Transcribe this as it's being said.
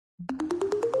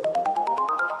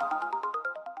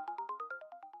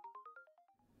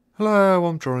Hello,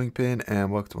 I'm Drawing Pin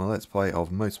and welcome to my Let's Play of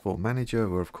Motorsport Manager,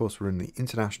 where of course we're in the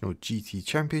International GT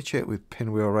Championship with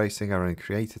Pinwheel Racing, our own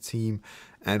creator team,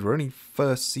 and we're only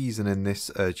first season in this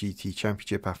GT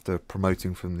Championship after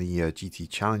promoting from the GT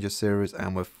Challenger Series,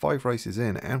 and we're 5 races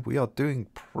in and we are doing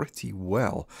pretty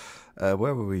well.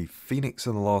 Where were we? Phoenix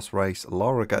in the last race.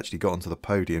 Lara actually got onto the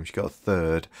podium, she got a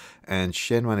 3rd, and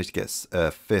Shen managed to get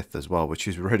 5th as well, which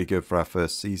is really good for our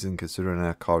first season considering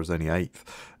our car is only 8th.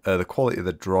 The quality of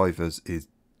the drivers is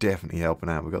definitely helping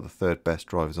out. We've got the 3rd best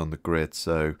drivers on the grid,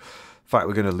 so the fact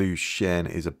we're going to lose Shen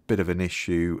is a bit of an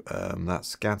issue. That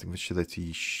scouting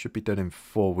facility should be done in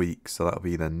 4 weeks, so that'll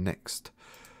be the next.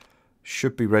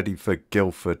 Should be ready for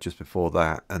Guildford just before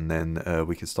that, and then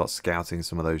we can start scouting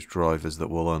some of those drivers that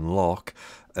will unlock,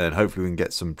 and hopefully we can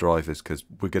get some drivers because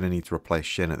we're going to need to replace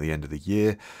Shen at the end of the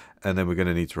year, and then we're going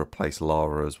to need to replace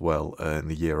Lara as well in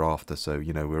the year after. So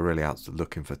you know, we're really out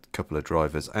looking for a couple of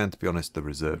drivers, and to be honest, the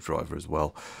reserve driver as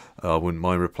well. I wouldn't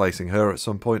mind replacing her at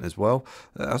some point as well.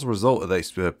 As a result of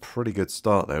this pretty good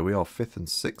start there, we are 5th and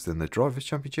 6th in the Drivers'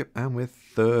 Championship, and we're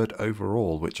 3rd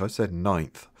overall, which I said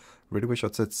 9th. Really wish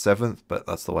I'd said 7th, but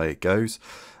that's the way it goes.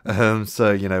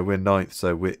 So, you know, we're 9th,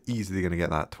 so we're easily going to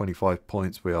get that 25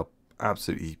 points. We are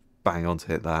absolutely bang on to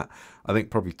hit that. I think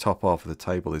probably top half of the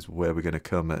table is where we're going to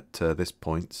come at this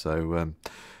point. So,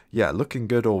 yeah, looking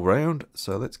good all round.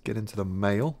 So let's get into the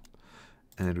mail,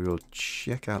 and we'll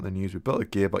check out the news. We built a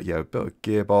gearbox. Yeah, we built a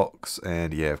gearbox,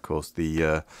 and yeah, of course,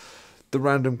 the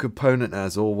random component,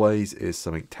 as always, is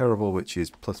something terrible, which is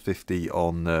plus 50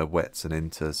 on wets and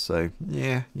inters. So,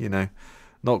 yeah, you know,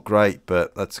 not great,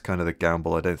 but that's kind of the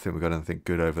gamble. I don't think we've got anything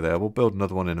good over there. We'll build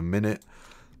another one in a minute,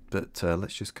 but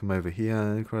let's just come over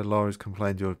here. Laura's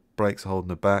complained your brakes are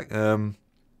holding her back.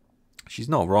 She's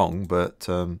not wrong, but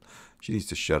she needs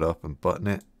to shut up and button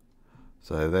it.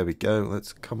 So there we go.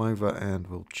 Let's come over and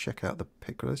we'll check out the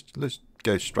pick. Let's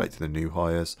go straight to the new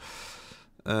hires.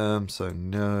 So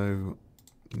no,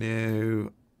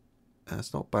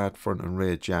 that's not bad front and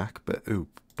rear jack, but oh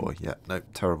boy, yeah, no,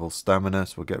 terrible stamina,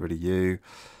 so we'll get rid of you.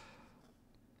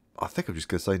 I think I'm just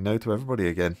going to say no to everybody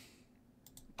again.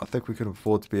 I think we can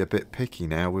afford to be a bit picky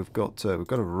now. We've got a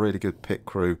really good pit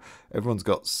crew. Everyone's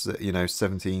got, you know,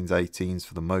 17s, 18s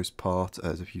for the most part.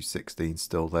 There's a few 16s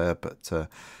still there, but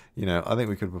you know, I think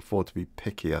we could afford to be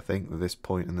picky. I think at this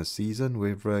point in the season,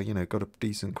 we've you know, got a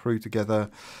decent crew together.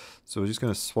 So we're just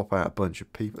going to swap out a bunch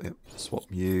of people. Yep, swap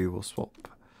you. We'll swap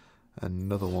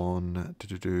another one.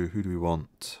 Who do we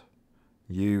want?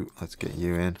 You. Let's get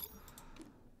you in.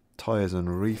 Tyres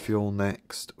and refuel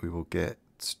next. We will get.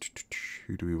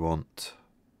 Who do we want?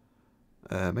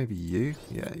 Maybe you.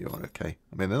 Yeah, you're okay.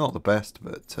 I mean, they're not the best,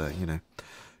 but you know,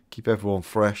 keep everyone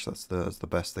fresh. That's the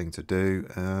best thing to do.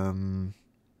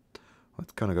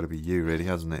 It's kind of got to be you, really,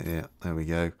 hasn't it? Yeah. There we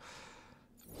go.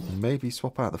 Maybe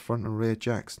swap out the front and rear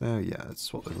jacks now. Yeah, let's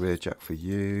swap the rear jack for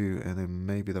you, and then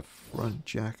maybe the front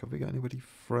jack. Have we got anybody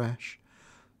fresh?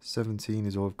 17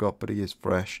 is all we've got, but he is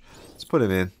fresh. Let's put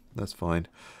him in. That's fine.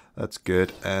 That's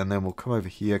good. And then we'll come over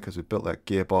here because we built that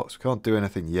gearbox. We can't do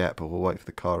anything yet, but we'll wait for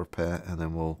the car repair, and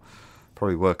then we'll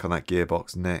probably work on that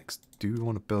gearbox next. Do we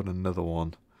want to build another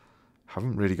one?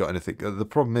 Haven't really got anything. The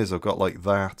problem is I've got like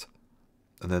that,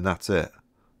 and then that's it.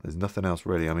 There's nothing else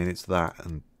really. I mean, it's that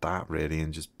and that really,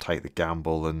 and just take the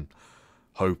gamble and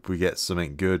hope we get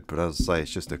something good. But as I say,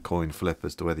 it's just a coin flip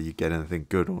as to whether you get anything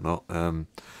good or not.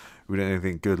 We didn't have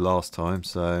anything good last time,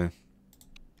 so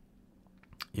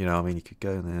you know, I mean, you could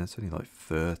go in there. It's only like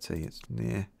 30. It's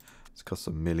yeah, it's cost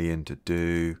 $1 million to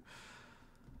do.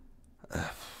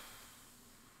 I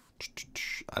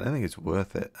don't think it's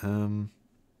worth it.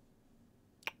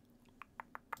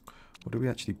 What do we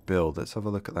actually build? Let's have a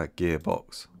look at that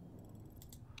gearbox.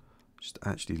 Just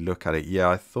actually look at it. Yeah,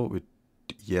 I thought we'd...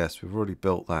 Yes, we've already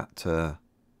built that. Oh,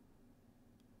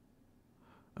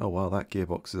 wow, that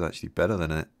gearbox is actually better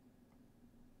than it.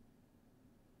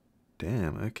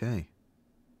 Damn, okay.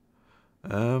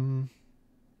 I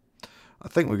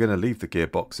think we're going to leave the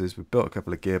gearboxes. We've built a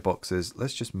couple of gearboxes.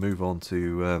 Let's just move on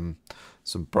to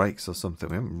some brakes or something.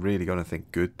 We haven't really got anything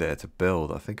good there to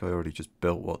build. I think I already just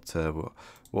built what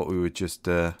we would just...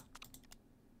 yeah,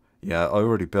 I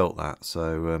already built that.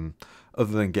 So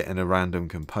other than getting a random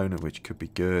component, which could be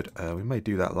good, we may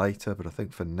do that later. But I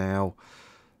think for now,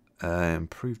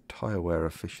 improved tyre wear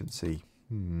efficiency.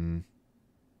 I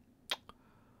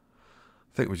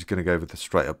think we're just going to go with the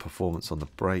straight up performance on the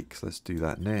brakes. Let's do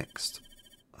that next.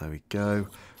 There we go.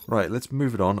 Right, let's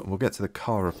move it on. We'll get to the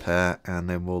car repair, and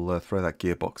then we'll throw that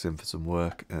gearbox in for some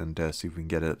work and see if we can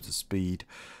get it up to speed.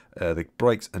 The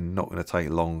brakes are not going to take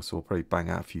long, so we'll probably bang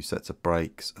out a few sets of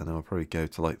brakes, and then we'll probably go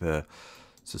to like the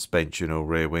suspension or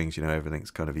rear wings. You know,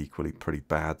 everything's kind of equally pretty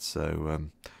bad. So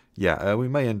yeah, we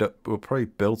may end up, we'll probably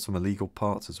build some illegal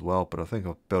parts as well, but I think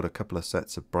I'll build a couple of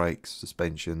sets of brakes,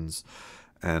 suspensions,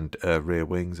 and rear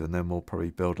wings, and then we'll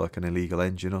probably build like an illegal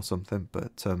engine or something.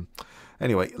 But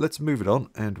anyway, let's move it on,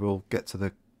 and we'll get to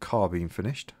the car being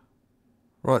finished.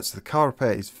 Right, so the car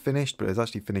repair is finished, but it was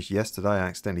actually finished yesterday. I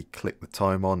accidentally clicked the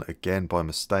time on again by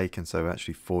mistake, and so I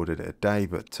actually forwarded it a day,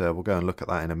 but we'll go and look at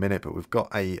that in a minute. But we've got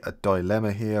a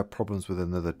dilemma here, problems with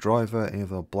another driver.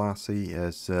 Eva Blassie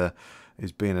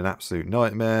is being an absolute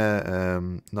nightmare.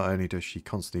 Not only does she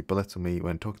constantly belittle me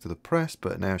when talking to the press,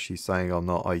 but now she's saying I'm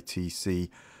not IGTC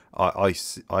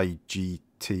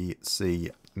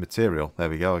material. There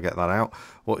we go, I get that out.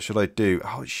 What should I do?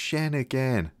 Oh, it's Shen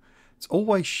again. It's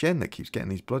always Shen that keeps getting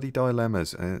these bloody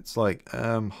dilemmas, and it's like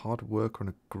hard worker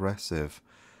and aggressive.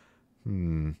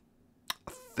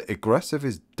 Aggressive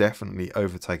is definitely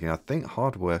overtaking. I think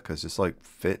hard worker is just like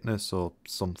fitness or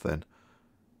something.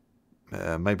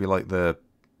 Maybe like the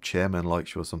chairman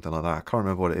likes you or something like that. I can't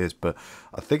remember what it is, but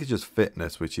I think it's just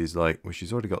fitness, which is like, well,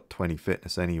 she's already got 20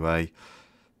 fitness anyway.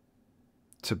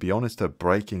 To be honest, her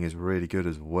braking is really good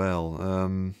as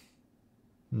well.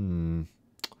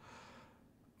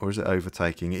 Or is it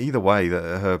overtaking? Either way,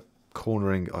 her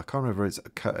cornering, I can't remember if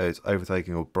it's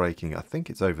overtaking or braking. I think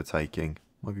it's overtaking.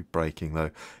 Might be braking though.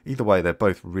 Either way, they're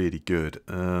both really good.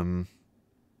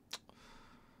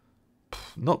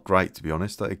 Not great, to be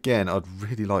honest. Again, I'd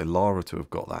really like Lara to have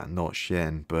got that, not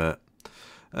Shen, but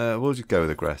we'll just go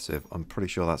with aggressive. I'm pretty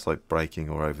sure that's like braking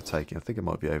or overtaking. I think it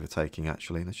might be overtaking,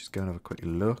 actually. Let's just go and have a quick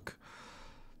look.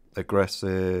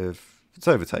 Aggressive. It's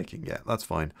overtaking, yeah, that's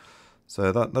fine.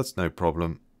 So that's no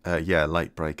problem. Yeah,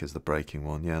 late brake is the braking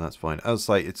one. Yeah, that's fine. As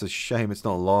I say, it's a shame it's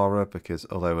not Lara, because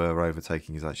although her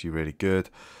overtaking is actually really good,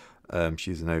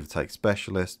 she's an overtake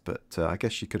specialist, but I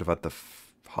guess she could have had the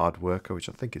hard worker, which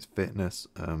I think is fitness.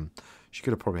 She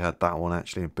could have probably had that one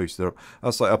actually and boosted her up. I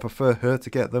was like, I prefer her to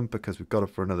get them because we've got her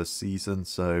for another season.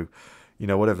 So, you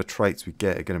know, whatever traits we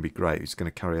get are going to be great. It's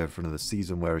going to carry over for another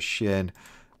season, whereas Shen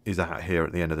is out here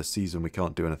at the end of the season. We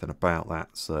can't do anything about that.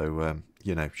 So,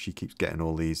 you know, she keeps getting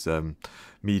all these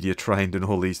media trained and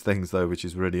all these things, though, which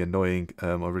is really annoying.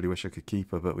 I really wish I could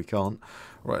keep her, but we can't.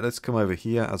 Right, let's come over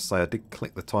here. As I say, I did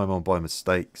click the time on by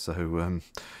mistake. So,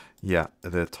 yeah,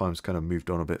 the time's kind of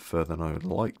moved on a bit further than I would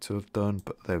like to have done.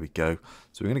 But there we go.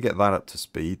 So we're going to get that up to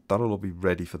speed. That'll all be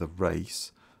ready for the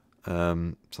race.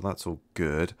 So that's all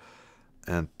good.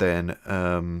 And then,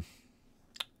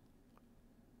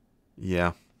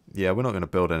 yeah, we're not going to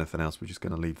build anything else. We're just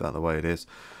going to leave that the way it is.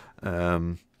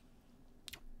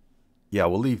 Yeah,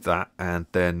 we'll leave that, and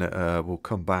then we'll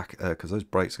come back because those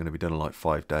brakes are going to be done in like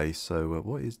 5 days. So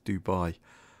what is Dubai?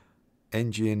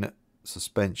 Engine,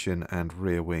 suspension, and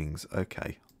rear wings.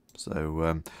 Okay,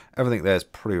 so everything there is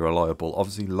pretty reliable.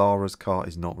 Obviously, Lara's car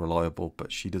is not reliable,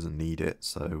 but she doesn't need it.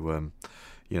 So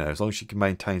you know, as long as she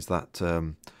maintains that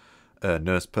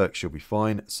nurse perk, she'll be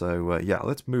fine. So yeah,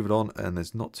 let's move it on, and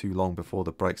there's not too long before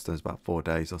the brakes done. It's about 4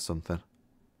 days or something.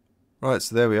 Right,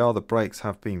 so there we are. The brakes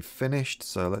have been finished.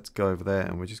 So let's go over there,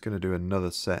 and we're just going to do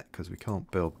another set because we can't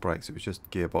build brakes. It was just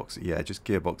gearbox. Yeah, just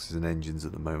gearboxes and engines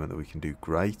at the moment that we can do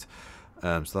great.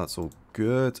 So that's all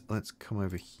good. Let's come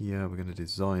over here. We're going to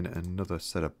design another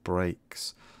set of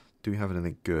brakes. Do we have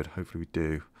anything good? Hopefully we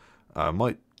do. I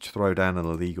might throw down an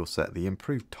illegal set. The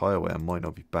improved tyre wear might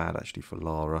not be bad actually for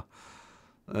Lara.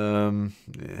 Yeah.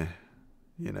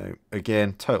 You know,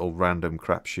 again, total random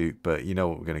crapshoot, but you know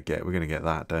what we're going to get. We're going to get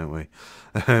that, don't we?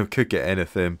 We could get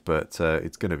anything, but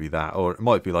it's going to be that. Or it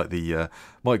might be like the,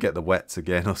 might get the wets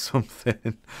again or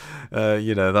something.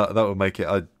 You know, that would make it,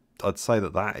 I'd say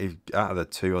that out of the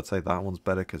two, I'd say that one's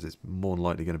better because it's more than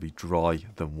likely going to be dry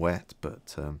than wet.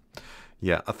 But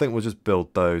yeah, I think we'll just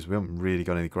build those. We haven't really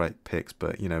got any great picks,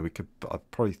 but you know,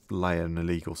 I'd probably lay an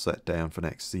illegal set down for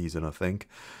next season, I think.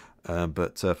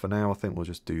 But for now, I think we'll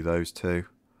just do those two.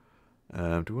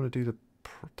 Do we want to do the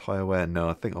tyre wear? No,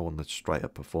 I think I want the straight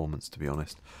up performance, to be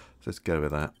honest. So let's go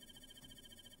with that.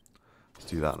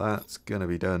 Let's do that. That's going to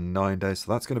be done 9 days.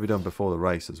 So that's going to be done before the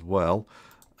race as well.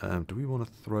 Do we want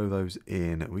to throw those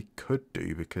in? We could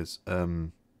do, because Lara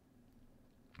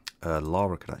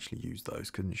could actually use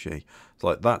those, couldn't she? It's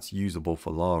like, that's usable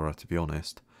for Lara, to be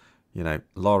honest. You know,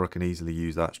 Lara can easily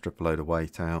use that, strip a load of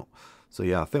weight out. So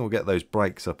yeah, I think we'll get those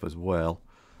brakes up as well,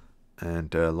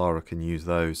 and Lara can use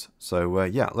those. So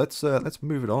yeah, let's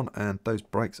move it on. And those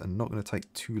brakes are not going to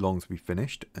take too long to be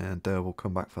finished, and we'll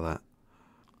come back for that.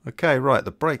 Okay, right,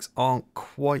 the brakes aren't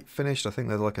quite finished. I think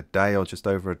there's like a day or just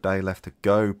over a day left to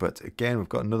go. But again, we've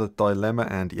got another dilemma,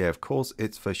 and yeah, of course,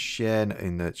 it's for Shen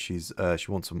in that she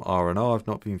wants some R&R. I've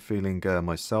not been feeling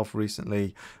myself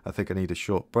recently. I think I need a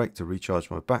short break to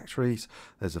recharge my batteries.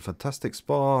 There's a fantastic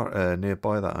spa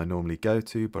nearby that I normally go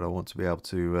to, but I want to be able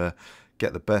to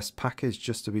get the best package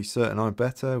just to be certain I'm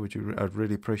better. I'd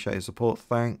really appreciate your support.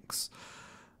 Thanks.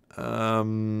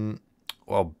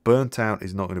 Well, burnt out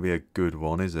is not going to be a good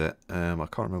one, is it? I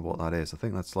can't remember what that is. I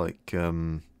think that's like, I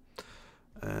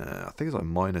think it's like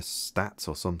minus stats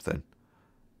or something.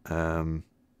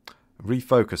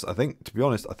 Refocus. I think, to be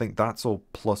honest, I think that's all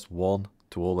 +1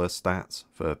 to all their stats.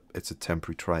 It's a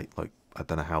temporary trait. Like, I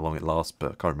don't know how long it lasts,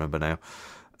 but I can't remember now.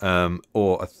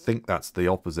 Or I think that's the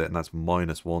opposite, and that's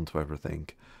 -1 to everything.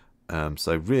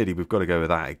 So really, we've got to go with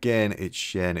that. Again, it's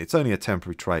Shen. It's only a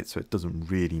temporary trait, so it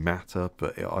doesn't really matter,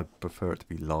 but I prefer it to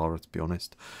be Lara, to be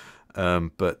honest.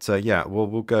 Yeah,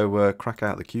 we'll go crack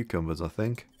out the cucumbers, I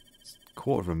think. It's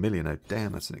 $250,000. Oh,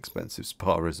 damn, that's an expensive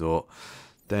spa resort.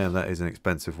 Damn, that is an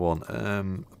expensive one.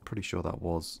 I'm pretty sure that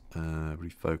was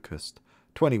refocused.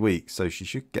 20 weeks, so she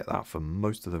should get that for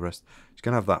most of the rest. She's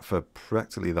going to have that for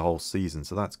practically the whole season,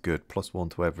 so that's good. +1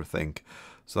 to everything.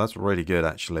 So that's really good,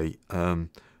 actually.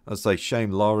 I'd say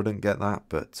shame Lara didn't get that,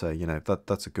 but you know,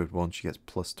 that's a good one. She gets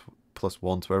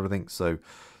 +1 to everything, so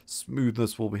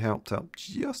smoothness will be helped out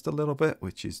just a little bit,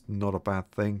 which is not a bad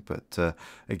thing. But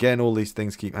again, all these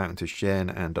things keep happening to Shen,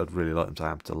 and I'd really like them to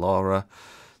happen to Lara.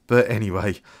 But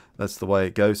anyway, that's the way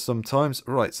it goes sometimes.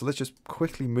 Right, so let's just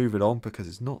quickly move it on because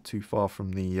it's not too far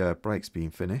from the brakes being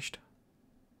finished.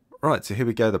 Right, so here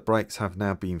we go. The brakes have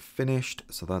now been finished,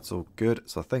 so that's all good.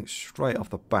 So I think straight off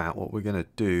the bat, what we're going to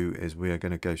do is we are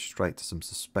going to go straight to some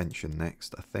suspension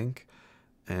next, I think.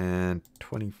 And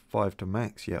 25 to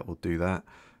max, yeah, we'll do that.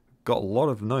 Got a lot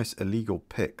of nice illegal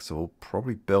picks, so we'll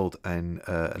probably build an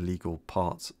illegal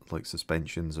parts like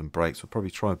suspensions and brakes. We'll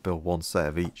probably try and build one set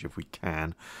of each if we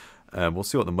can. We'll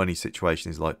see what the money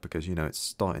situation is like because, you know, it's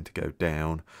starting to go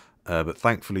down. But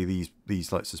thankfully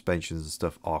these like suspensions and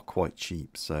stuff are quite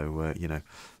cheap, so you know,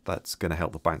 that's going to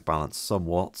help the bank balance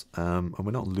somewhat, and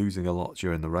we're not losing a lot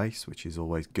during the race, which is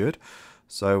always good.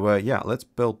 So yeah, let's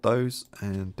build those,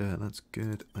 and that's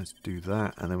good. Let's do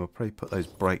that, and then we'll probably put those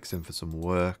brakes in for some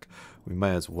work. We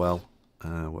may as well.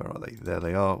 Where are they? There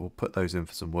they are. We'll put those in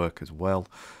for some work as well.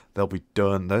 They'll be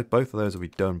done. Both of those will be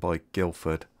done by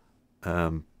Guildford.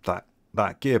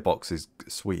 That gearbox is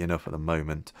sweet enough at the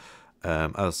moment.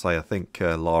 As I say, I think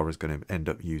Lara's going to end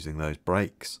up using those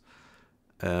brakes.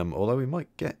 Although we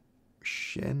might get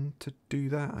Shen to do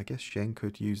that. I guess Shen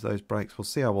could use those brakes. We'll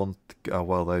see how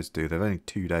well those do. They've only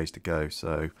 2 days to go,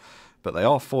 so. But they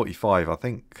are 45. I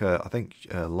think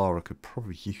Lara could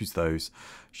probably use those.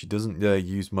 She doesn't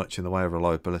use much in the way of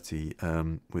reliability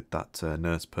with that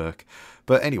nurse perk.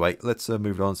 But anyway, let's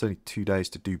move on. It's only 2 days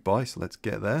to Dubai, so let's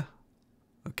get there.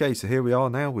 Okay, so here we are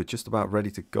now. We're just about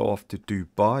ready to go off to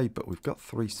Dubai, but we've got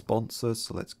 3 sponsors,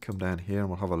 so let's come down here and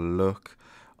we'll have a look.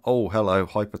 Oh, hello,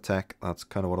 Hypertech. That's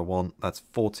kind of what I want. That's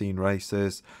 14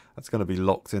 races. That's going to be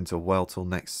locked into well till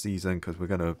next season because we're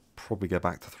going to probably get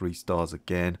back to 3 stars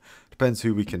again. Depends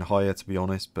who we can hire, to be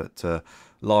honest, but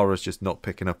Lara's just not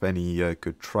picking up any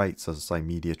good traits. As I say,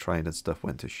 media train and stuff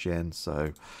went to Shen,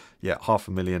 so yeah,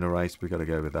 $500,000 a race. We've got to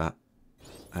go with that.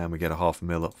 And we get a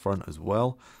 $500,000 up front as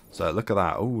well. So look at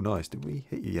that. Oh, nice. Did we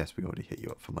hit you? Yes, we already hit you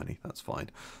up for money. That's fine.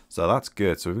 So that's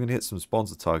good. So we're going to hit some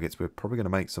sponsor targets. We're probably going to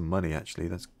make some money, actually.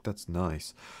 That's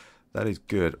nice. That is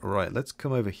good. All right, let's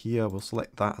come over here. We'll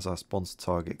select that as our sponsor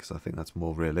target because I think that's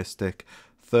more realistic.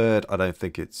 Third, I don't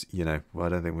think it's, you know, I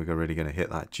don't think we're really going to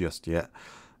hit that just yet.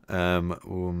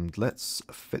 Let's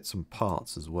fit some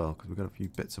parts as well because we've got a few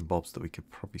bits and bobs that we could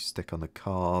probably stick on the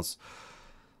cars.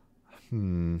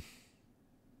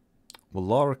 Well,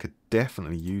 Lara could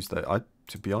definitely use those.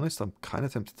 To be honest, I'm kind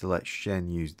of tempted to let Shen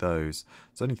use those.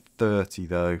 It's only 30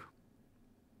 though.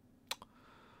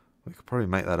 We could probably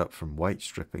make that up from weight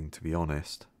stripping, to be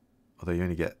honest. Although you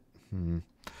only get...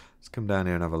 Let's come down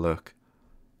here and have a look.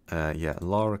 Yeah,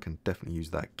 Lara can definitely use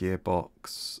that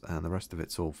gearbox, and the rest of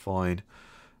it's all fine.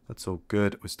 That's all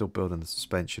good. We're still building the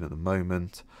suspension at the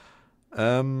moment.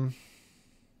 Not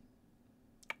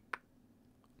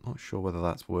sure whether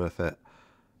that's worth it.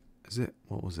 Is it?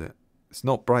 What was it? It's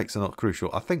not brakes are not crucial.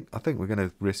 I think we're going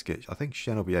to risk it. I think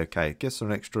Shen will be okay. It gives her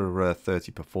an extra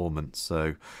 30 performance,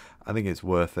 so I think it's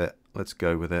worth it. Let's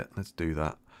go with it. Let's do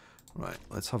that. Right,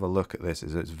 let's have a look at this.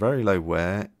 It's very low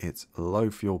wear. It's low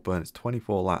fuel burn. It's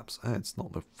 24 laps. And it's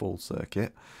not the full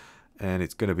circuit. And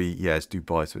it's going to be, yeah, it's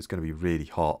Dubai, so it's going to be really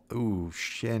hot. Ooh,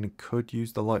 Shen could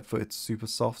use the light-footed super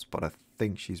softs, but I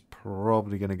think she's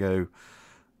probably going to go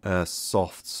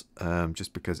softs,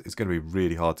 just because it's going to be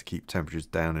really hard to keep temperatures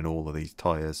down in all of these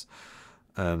tyres.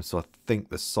 So I think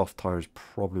the soft tyre is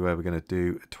probably where we're going to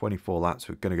do 24 laps.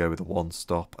 We're going to go with a one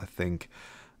stop, I think.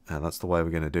 And that's the way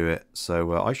we're going to do it.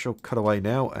 So I shall cut away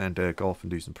now and go off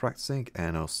and do some practicing.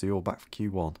 And I'll see you all back for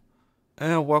Q1.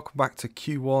 And welcome back to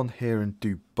Q1 here in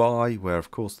Dubai, where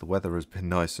of course the weather has been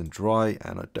nice and dry,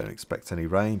 and I don't expect any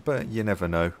rain, but you never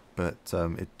know. But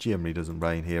it generally doesn't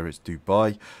rain here. It's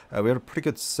Dubai. We had a pretty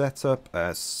good setup,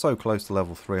 so close to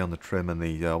level 3 on the trim, and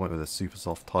I went with a super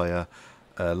soft tyre,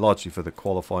 largely for the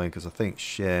qualifying, because I think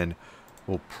Shen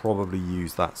will probably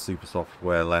use that super soft,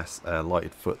 wear less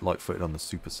light-footed on the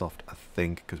super soft, I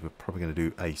think, because we're probably going to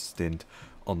do a stint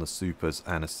on the supers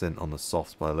and a stint on the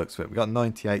softs by the looks of it. We got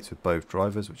 98s with both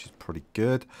drivers, which is pretty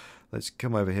good. Let's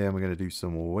come over here and we're going to do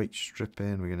some weight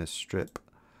stripping. We're going to strip.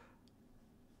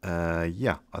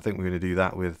 Yeah, I think we're going to do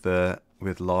that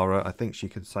with Lara. I think she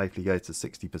can safely go to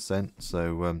 60%.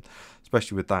 So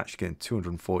especially with that, she's getting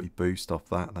 240 boost off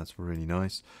that. That's really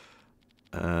nice.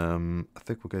 I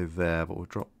think we'll go there, but we'll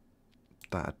drop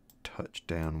that a touch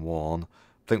down one.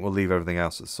 I think we'll leave everything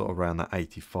else at sort of around that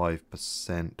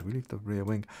 85%. Do we leave the rear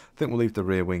wing? I think we'll leave the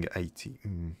rear wing at 80.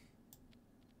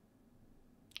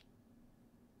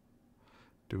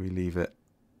 Do we leave it?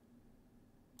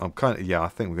 I'm kind of, yeah, I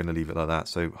think we're going to leave it like that.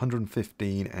 So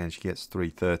 115 and she gets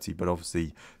 330, but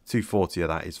obviously 240 of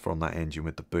that is from that engine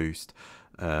with the boost.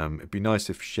 It'd be nice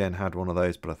if Shen had one of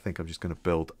those, but I think I'm just going to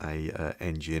build a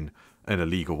engine, an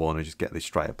illegal one, and just get this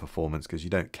straight up performance, because you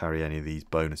don't carry any of these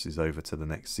bonuses over to the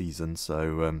next season.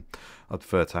 So I'd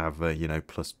prefer to have you know,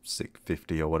 plus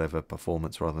 650 or whatever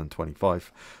performance rather than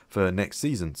 25 for next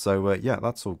season. So yeah,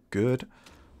 that's all good.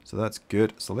 So that's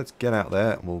good. So let's get out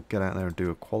there, and we'll get out there and do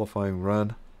a qualifying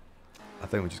run. I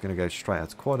think we're just going to go straight out.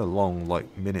 It's quite a long,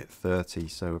 like minute 30,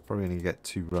 so we're probably going to get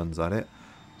 2 runs at it.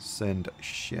 Send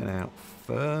Shen out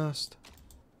first.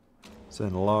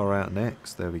 Send Lara out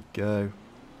next. There we go.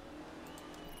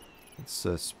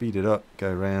 Let's speed it up,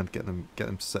 go around, get them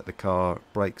to set the car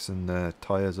brakes and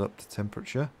tyres up to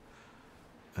temperature,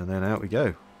 and then out we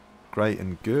go. Great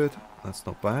and good. That's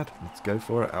not bad. Let's go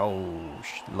for it. Oh,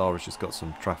 Lara's just got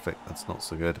some traffic. That's not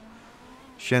so good.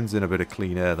 Shen's in a bit of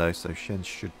clean air though, so Shen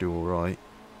should do all right.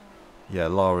 Yeah,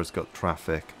 Lara's got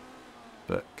traffic.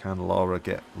 But can Lara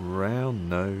get round?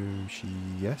 No,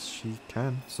 yes, she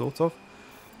can, sort of.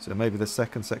 So maybe the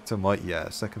second sector might, yeah,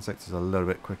 second sector's a little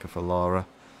bit quicker for Lara.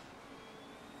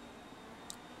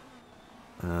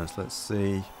 So let's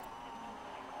see.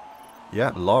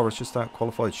 Yeah, Lara's just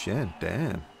out-qualified Shen,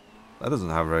 damn. That doesn't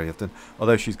happen very often.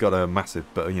 Although she's got a massive,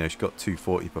 but you know, she's got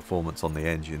 240 performance on the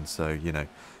engine, so you know,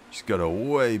 she's got a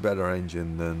way better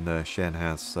engine than Shen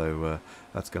has, so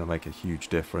that's going to make a huge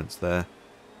difference there.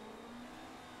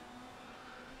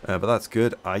 But that's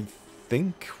good. I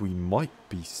think we might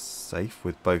be safe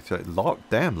with both.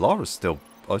 Damn, Lara's still...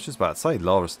 I was just about to say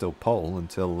Lara's still pole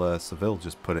until Seville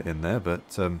just put it in there.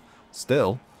 But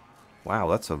still, wow,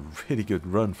 that's a really good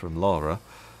run from Lara.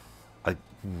 I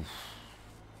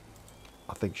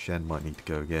think Shen might need to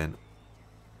go again.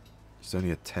 She's only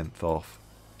a 10th off.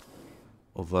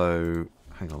 Although,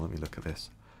 hang on, let me look at this.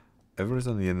 Everyone's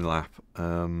on the in lap.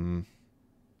 They're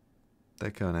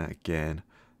going out again.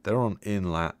 They're on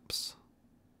in laps.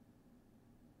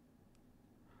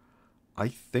 I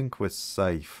think we're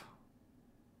safe.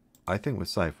 I think we're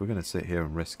safe. We're going to sit here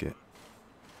and risk it.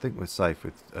 I think we're safe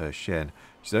with Shen.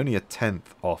 She's only a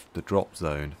 10th off the drop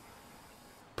zone.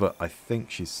 But I think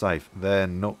she's safe. They're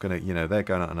not going to, you know, they're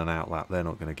going out on an out lap. They're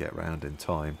not going to get round in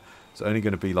time. It's only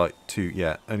going to be like 2,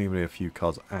 yeah, only really a few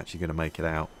cars are actually going to make it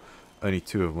out. Only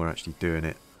 2 of them are actually doing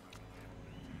it.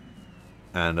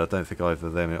 And I don't think either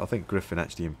of them. I think Griffin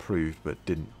actually improved, but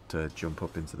didn't jump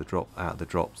up into the out of the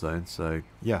drop zone. So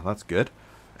yeah, that's good.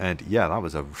 And yeah, that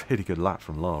was a really good lap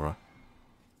from Lara.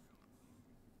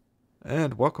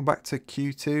 And welcome back to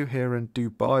Q2 here in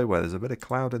Dubai, where there's a bit of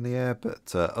cloud in the air,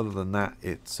 but other than that,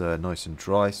 it's nice and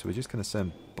dry. So we're just going to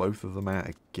send both of them out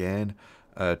again.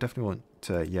 Definitely want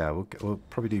to, yeah, we'll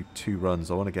probably do 2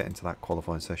 runs. I want to get into that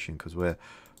qualifying session because we're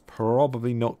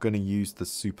probably not going to use the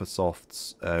super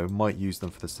softs. We might use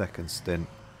them for the second stint.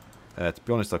 To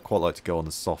be honest, I'd quite like to go on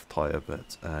the soft tyre,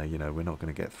 but you know, we're not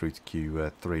going to get through to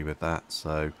Q3 with that,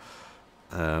 so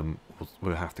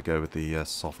we'll have to go with the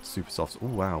super softs. Oh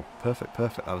wow, perfect.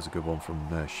 That was a good one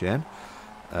from Shen.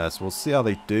 So we'll see how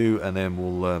they do, and then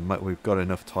we've got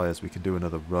enough tyres, we can do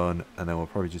another run, and then we'll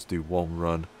probably just do 1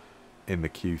 run in the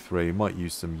Q3. We might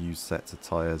use some used sets of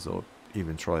tyres, or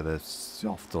even try the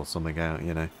soft or something out,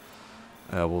 you know.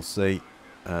 We'll see.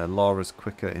 Lara's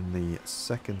quicker in the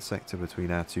second sector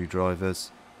between our 2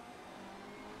 drivers.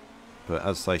 But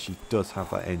as I say, she does have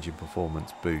that engine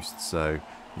performance boost, so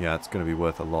yeah, it's going to be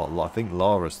worth a lot. I think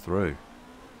Lara's through.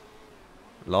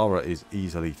 Lara is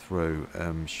easily through.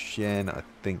 Shen, I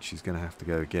think she's going to have to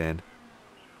go again.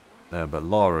 But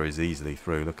Lara is easily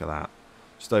through. Look at that.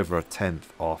 Just over a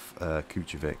tenth off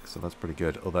Kuchevic, so that's pretty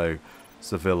good. Although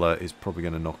Sevilla is probably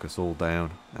going to knock us all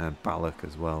down, and Balak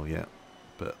as well, yeah.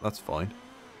 But that's fine.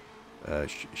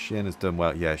 Shen has done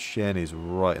well. Yeah, Shen is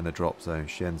right in the drop zone.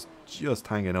 Shen's just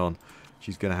hanging on.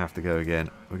 She's going to have to go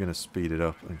again. We're going to speed it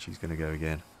up, and she's going to go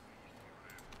again.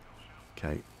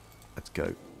 Okay, let's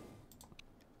go.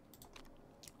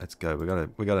 Let's go.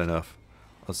 We got enough.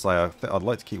 I'll say I'd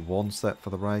like to keep one set for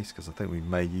the race because I think we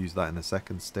may use that in the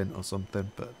second stint or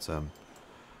something. But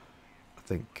I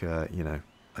think you know,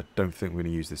 I don't think we're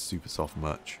going to use this super soft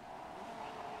much.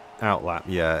 Outlap,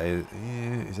 yeah.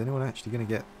 Is anyone actually going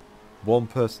to get? One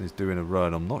person is doing a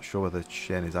run. I'm not sure whether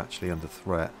Shen is actually under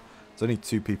threat. There's only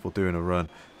 2 people doing a run.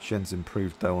 Shen's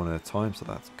improved though on her time, so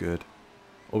that's good.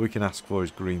 All we can ask for is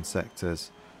green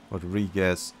sectors.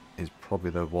 Rodriguez is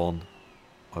probably the one,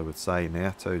 I would say.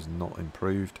 Neato's not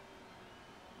improved.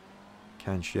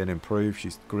 Can Shen improve?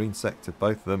 She's green sector,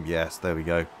 both of them. Yes, there we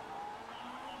go.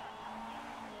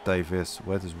 Davis,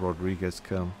 where does Rodriguez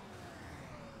come?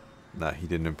 No, he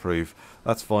didn't improve.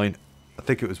 That's fine. I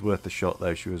think it was worth the shot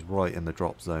though. She was right in the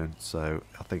drop zone, so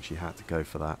I think she had to go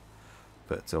for that.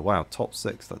 But wow, top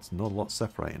 6, that's not a lot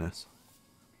separating us.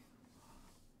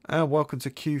 And welcome to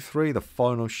Q3, the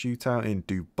final shootout in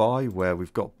Dubai, where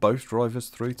we've got both drivers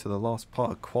through to the last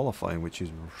part of qualifying, which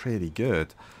is really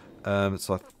good.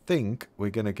 So I think we're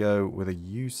going to go with a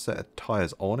used set of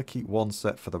tyres. I want to keep one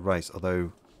set for the race,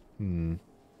 although...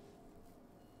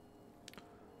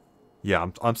 Yeah,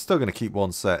 I'm still going to keep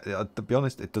one set. To be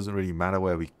honest, it doesn't really matter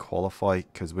where we qualify,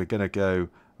 because we're going to go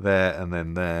there and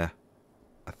then there,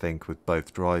 I think, with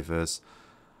both drivers.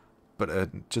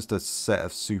 But just a set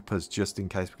of supers, just in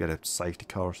case we get a safety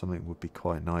car or something, would be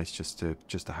quite nice, just to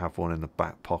have one in the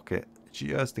back pocket,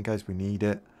 just in case we need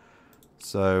it.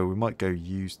 So we might go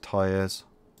used tyres.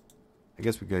 I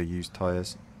guess we go used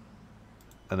tyres,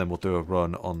 and then we'll do a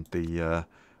run on the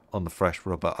fresh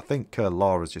rubber. I think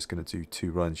Lara's just going to do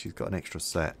 2 runs. She's got an extra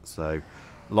set, so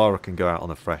Lara can go out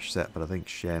on a fresh set, but I think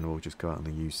Shen will just go out on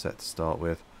the used set to start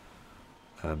with.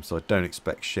 So I don't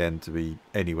expect Shen to be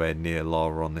anywhere near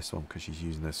Lara on this one because she's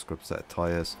using a scrub set of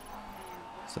tyres.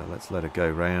 So let's let her go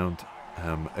round.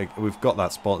 We've got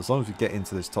that spot. As long as we get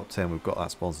into this top 10, we've got that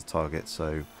sponsor target. So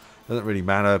it doesn't really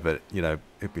matter, but you know,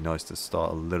 it'd be nice to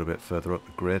start a little bit further up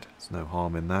the grid. There's no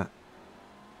harm in that.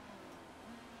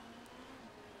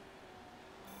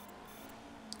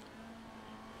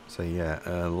 So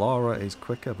yeah, Lara is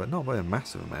quicker, but not by a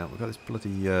massive amount. We've got this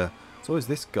bloody... it's always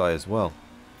this guy as well.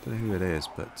 Don't know who it is,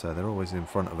 but they're always in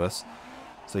front of us.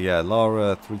 So yeah,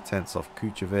 Lara 3/10 off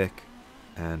Kuchevic,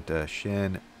 and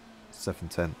Shen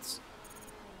 7/10.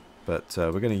 But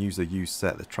we're going to use a used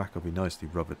set. The track will be nicely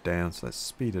rubbered down, so let's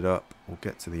speed it up. We'll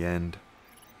get to the end.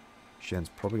 Shen's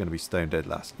probably going to be stone dead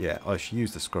last. Yeah, she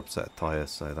used a scrub set of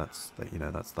tyres, so that's you know,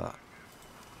 that's that.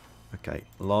 Okay,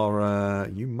 Lara,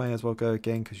 you may as well go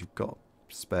again because you've got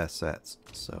spare sets,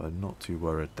 so I'm not too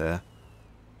worried there.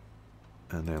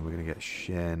 And then we're going to get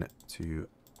Shen to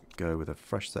go with a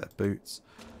fresh set of boots.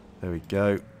 There we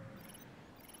go.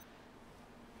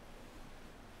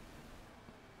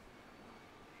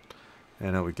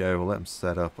 And there we go. We'll let them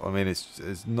set up. I mean,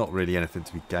 it's not really anything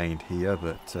to be gained here,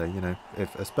 but you know,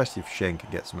 especially if Shen can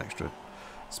get some extra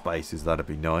spaces, that'd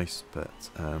be nice. But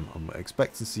I'm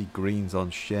expecting to see greens on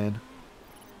Shen.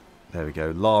 There we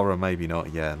go. Lara maybe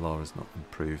not. Yeah, Lara's not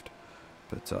improved.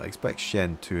 But I expect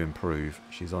Shen to improve.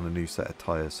 She's on a new set of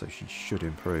tyres, so she should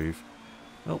improve.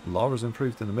 Oh, Lara's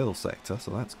improved in the middle sector,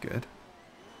 so that's good.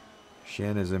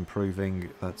 Shen is improving.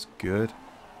 That's good.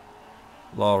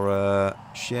 Lara,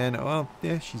 Shen, well,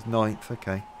 yeah, she's 9th.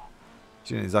 Okay.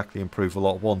 She didn't exactly improve a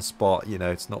lot. 1 spot, you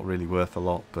know, it's not really worth a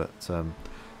lot. But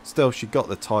still, she got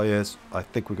the tyres. I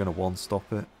think we're going to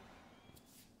one-stop it.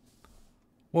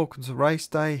 Welcome to race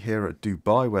day here at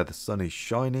Dubai, where the sun is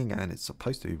shining and it's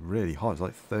supposed to be really hot. It's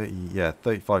like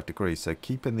 35 degrees. So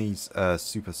keeping these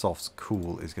super softs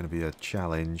cool is going to be a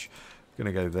challenge. We're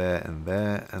going to go there,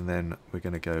 and then we're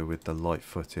going to go with the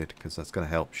light-footed because that's going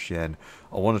to help Shen.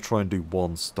 I want to try and do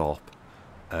 1 stop.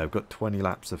 We've got 20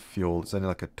 laps of fuel. It's only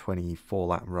like a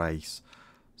 24-lap race.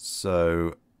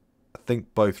 So I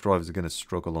think both drivers are going to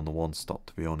struggle on the 1 stop,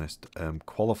 to be honest.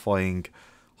 Qualifying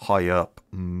high up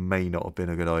may not have been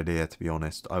a good idea, to be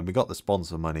honest. We got the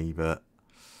sponsor money, but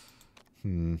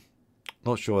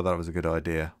not sure that was a good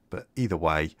idea. But either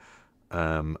way,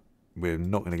 we're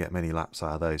not going to get many laps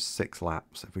out of those. 6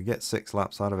 laps. If we get 6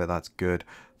 laps out of it, that's good.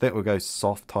 I think we'll go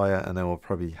soft tyre, and then we'll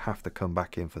probably have to come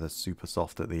back in for the super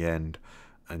soft at the end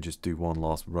and just do one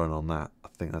last run on that. I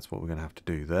think that's what we're going to have to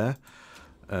do there.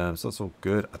 So that's all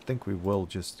good. I think we will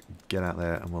just get out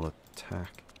there and we'll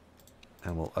attack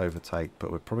and we'll overtake,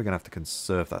 but we're probably going to have to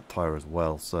conserve that tyre as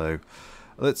well. So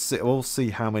let's see. We'll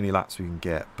see how many laps we can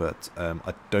get, but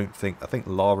I think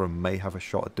Lara may have a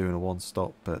shot at doing a one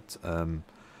stop, but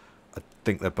I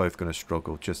think they're both going to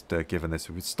struggle, just given this.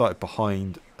 If we started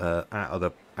behind out of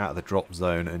the drop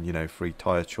zone and, you know, free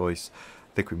tyre choice,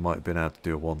 I think we might have been able to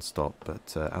do a one stop,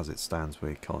 but as it stands,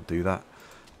 we can't do that.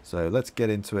 So let's get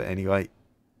into it anyway.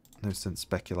 No sense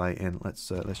speculating. Let's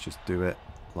just do it.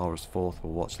 Lara's 4th.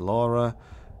 We'll watch Lara.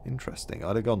 Interesting.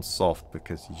 I'd have gone soft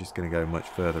because you're just going to go much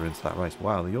further into that race.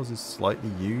 Wow, yours is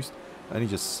slightly used. Only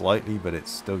just slightly, but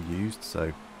it's still used,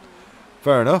 so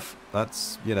fair enough.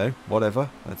 That's, you know, whatever.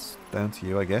 That's down to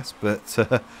you, I guess. But,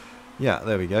 yeah,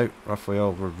 there we go.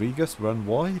 Rafael Rodriguez, run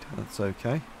wide. That's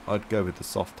okay. I'd go with the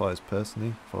soft tyres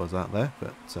personally if I was out there.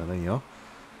 But there you are.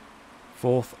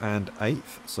 4th and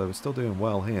 8th. So we're still doing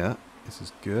well here. This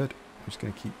is good. I'm just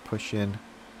going to keep pushing.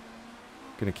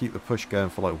 Going to keep the push going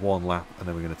for like 1 lap. And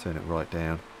then we're going to turn it right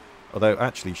down. Although,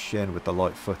 actually, Shen with the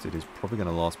light-footed is probably going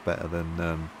to last better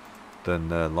than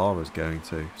Lara's going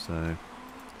to. So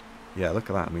yeah, look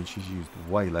at that. I mean, she's used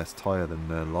way less tyre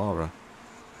than Lara.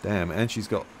 Damn, and she's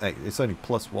got, it's only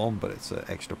 +1, but it's an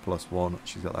extra +1.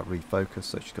 She's got that refocus,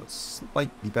 so she's got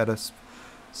slightly better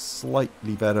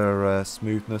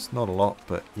smoothness. Not a lot,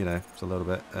 but, you know, it's a little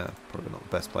bit. Probably not the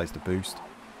best place to boost.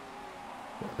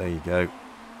 But there you go.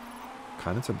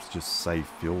 Kind of tempted to just save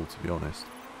fuel, to be honest.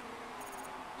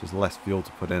 Just less fuel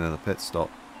to put in at the pit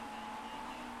stop.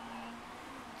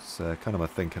 So kind of my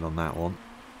thinking on that one.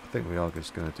 I think we are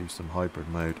just going to do some hybrid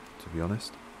mode, to be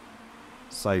honest.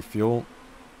 Save fuel.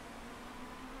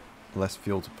 Less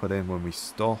fuel to put in when we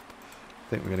stop. I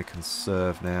think we're going to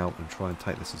conserve now and try and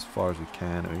take this as far as we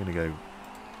can. Are we going to go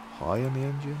high on the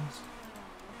engines?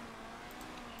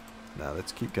 No,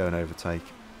 let's keep going overtake.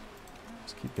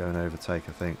 Let's keep going overtake,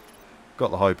 I think.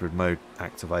 Got the hybrid mode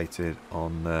activated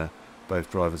on both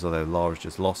drivers, although Lara's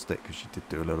just lost it because she did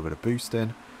do a little bit of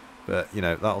boosting. But, you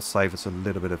know, that'll save us a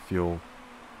little bit of fuel.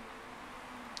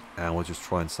 And we'll just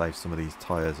try and save some of these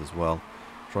tyres as well.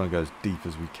 Try and go as deep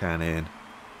as we can in.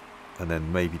 And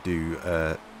then maybe do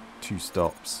 2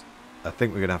 stops. I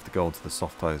think we're going to have to go onto the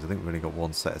soft tyres. I think we've only got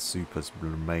 1 set of supers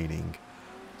remaining.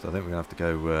 So I think we're going to have to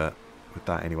go with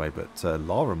that anyway. But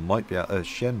Lara might be able,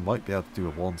 Shen might be able to do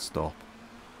a 1 stop.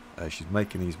 She's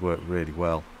making these work really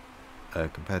well.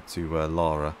 Compared to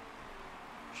Lara.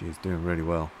 She is doing really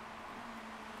well.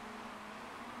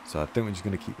 So I think we're just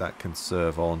going to keep that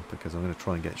conserve on because I'm going to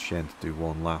try and get Shen to do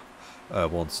 1 lap,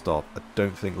 1 stop. I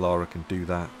don't think Lara can do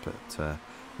that, but I'm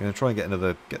going to try and get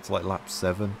to like lap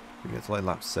 7. If we get to like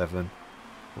lap 7,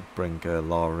 we'll bring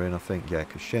Lara in, I think. Yeah,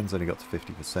 because Shen's only got to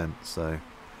 50%, so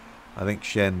I think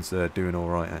Shen's doing all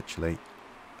right actually.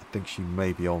 I think she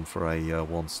may be on for a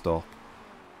 1 stop.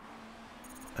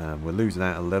 We're losing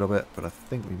out a little bit, but I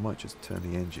think we might just turn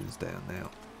the engines down now.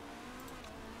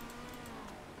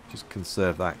 Just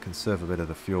conserve that, conserve a bit of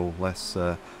the fuel, less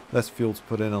fuel to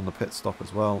put in on the pit stop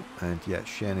as well. And yeah,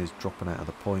 Shen is dropping out of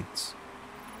the points,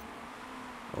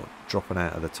 or dropping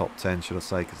out of the top 10, should I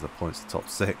say, because the points are top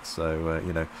 6. So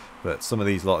you know, but some of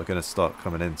these lot are going to start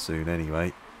coming in soon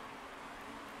anyway.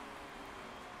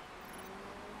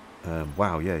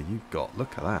 Wow, yeah, you've got,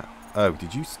 look at that. Oh,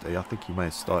 did you stay? I think you may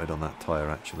have started on that tyre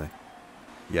actually.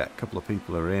 Yeah, a couple of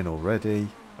people are in already.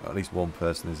 Or at least 1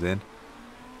 person is in.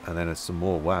 And then there's some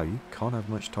more. Wow, you can't have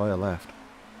much tyre left.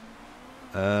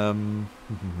 Do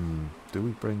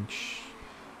we bring...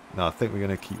 No, I think we're going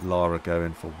to keep Lara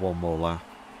going for 1 more lap.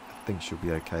 I think she'll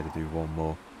be okay to do 1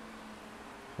 more.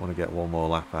 I want to get 1 more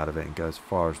lap out of it and go as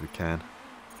far as we can.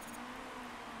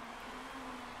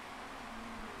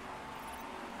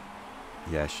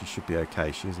 Yeah, she should be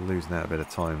okay. She's losing out a bit of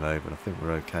time though, but I think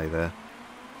we're okay there.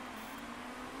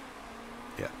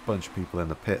 Yeah, bunch of people in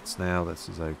the pits now. This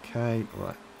is okay.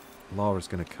 Right, Lara's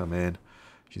going to come in.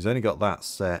 She's only got that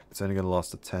set. It's only going to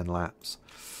last her 10 laps.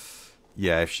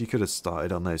 Yeah, if she could have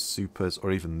started on those supers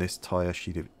or even this tyre,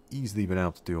 she'd have easily been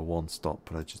able to do a 1 stop,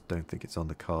 but I just don't think it's on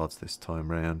the cards this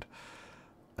time round.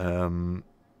 We've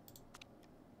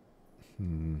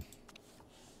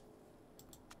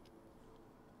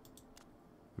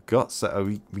got,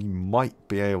 so we might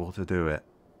be able to do it.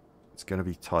 It's going to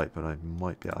be tight, but I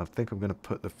might be. I think I'm going to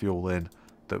put the fuel in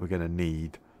that we're going to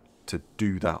need to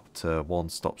do that 1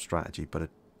 stop strategy, but I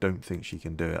don't think she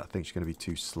can do it. I think she's going to be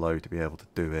too slow to be able to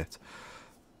do it.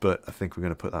 But I think we're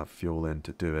going to put that fuel in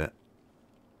to do it.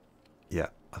 Yeah,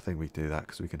 I think we do that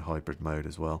because we can hybrid mode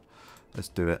as well. Let's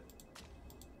do it.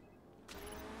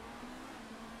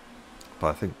 But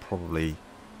I think probably...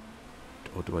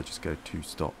 Or do I just go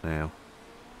 2-stop now?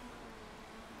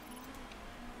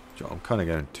 I'm kind of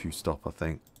going 2-stop, I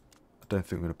think. I don't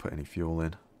think we're going to put any fuel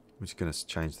in. We're just going to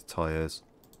change the tyres.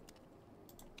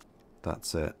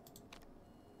 That's it.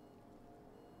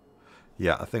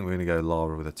 Yeah, I think we're going to go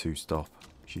Lara with a 2-stop.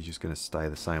 She's just going to stay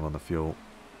the same on the fuel.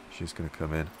 She's going to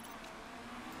come in.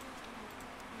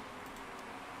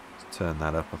 Let's turn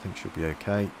that up. I think she'll be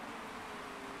okay.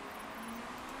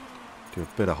 Do a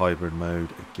bit of hybrid mode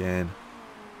again.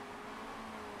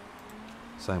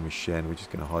 Same with Shen. We're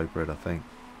just going to hybrid, I think.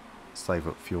 Save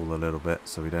up fuel a little bit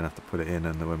so we don't have to put it in,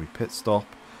 and then when we pit stop,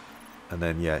 and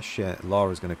then yeah,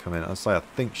 Lara's going to come in. I'd say I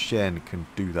think Shen can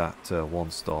do that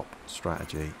one-stop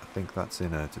strategy. I think that's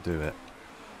in her to do it.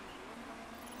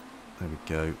 There we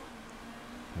go.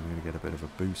 And we're going to get a bit of a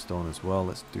boost on as well.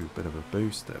 Let's do a bit of a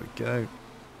boost. There we go.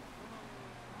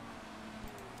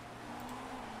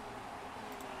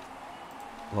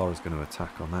 Lara's going to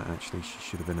attack on that actually. She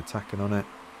should have been attacking on it.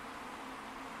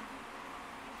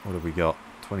 What have we got?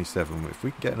 27. If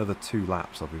we can get another 2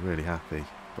 laps, I'll be really happy.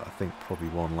 But I think probably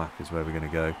 1 lap is where we're going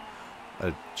to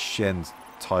go. Shen's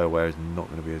tyre wear is not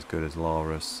going to be as good as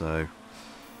Lara's, so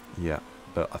yeah.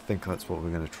 But I think that's what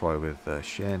we're going to try with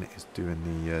Shen, is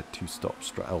doing the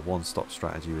 1-stop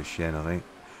strategy with Shen, I think.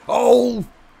 Oh!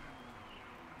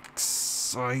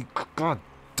 God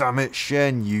damn it,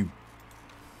 Shen, you...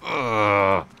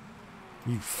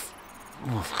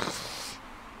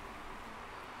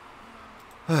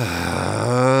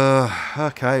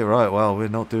 Okay, right, well, we're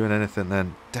not doing anything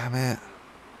then. Damn it.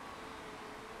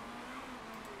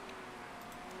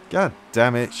 God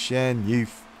damn it, Shen, you...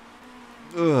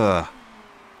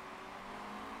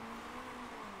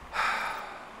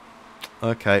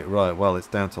 Okay, right, well, it's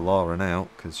down to Lara now,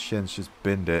 because Shen's just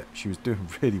binned it. She was doing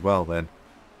really well then.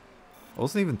 I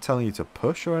wasn't even telling you to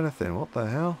push or anything. What the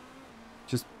hell?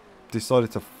 Just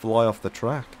decided to fly off the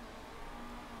track.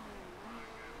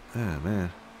 Oh,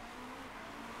 man.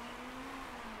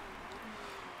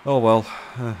 Oh, well.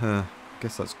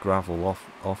 Guess that's gravel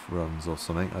off runs or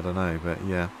something. I don't know, but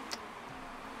yeah.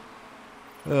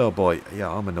 Oh, boy.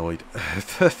 Yeah, I'm annoyed.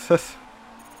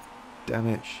 Damn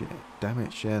it,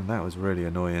 Shen. That was really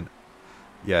annoying.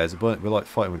 Yeah, there's a bunch, we're like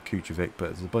fighting with Kuchovic, but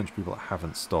there's a bunch of people that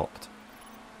haven't stopped.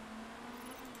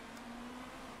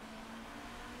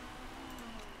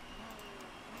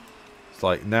 It's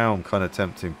like, now I'm kind of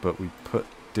tempting, but we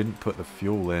didn't put the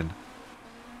fuel in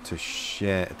to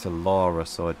Lara,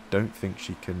 so I don't think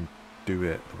she can do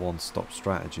it, the 1-stop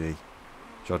strategy,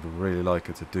 which I'd really like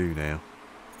her to do now.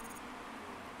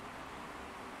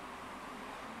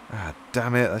 Ah,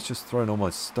 damn it, that's just throwing all my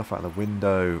stuff out the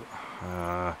window.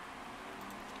 I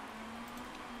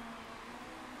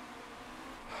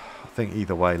think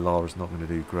either way, Lara's not going to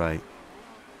do great.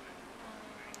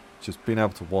 Just being able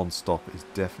to 1-stop is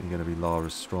definitely going to be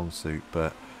Lara's strong suit,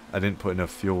 but I didn't put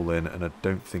enough fuel in, and I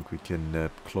don't think we can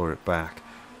claw it back.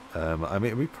 I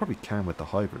mean, we probably can with the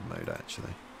hybrid mode,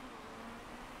 actually.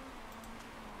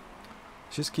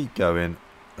 Just keep going,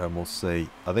 and we'll see.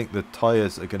 I think the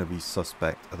tyres are going to be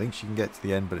suspect. I think she can get to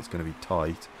the end, but it's going to be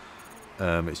tight.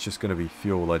 It's just going to be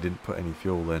fuel. I didn't put any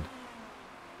fuel in.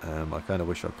 I kind of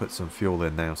wish I put some fuel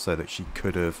in now so that she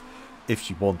could have, if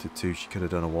she wanted to, she could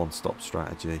have done a 1-stop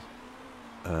strategy.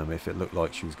 If it looked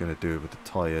like she was going to do it with the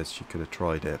tyres, she could have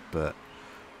tried it, but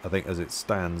I think as it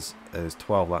stands, there's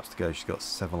 12 laps to go. She's got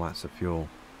 7 laps of fuel.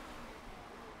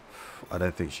 I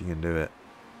don't think she can do it.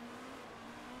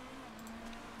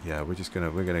 Yeah, we're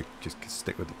gonna just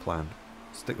stick with the plan.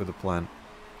 Stick with the plan.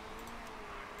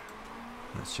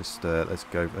 Let's just let's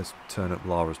turn up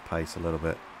Lara's pace a little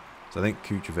bit. So I think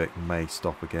Kuchovic may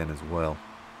stop again as well.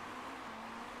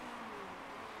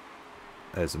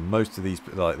 There's most of these,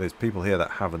 like, there's people here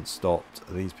that haven't stopped.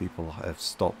 These people have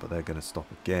stopped, but they're going to stop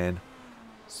again.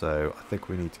 So I think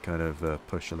we need to kind of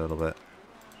push a little bit.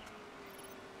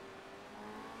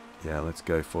 Yeah, let's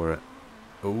go for it.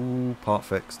 Ooh, part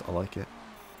fixed. I like it.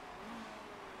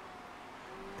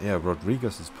 Yeah,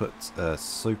 Rodriguez has put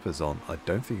supers on. I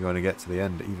don't think you're going to get to the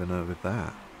end even with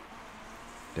that.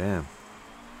 Damn.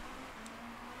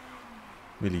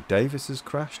 Millie Davis has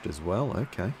crashed as well.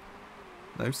 Okay.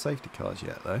 No safety cars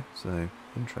yet, though, so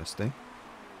interesting.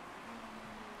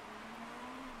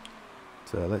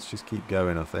 So let's just keep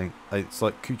going, I think. It's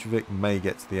like Kuchovic may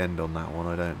get to the end on that one,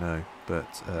 I don't know.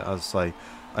 But as I say,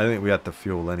 I don't think we had the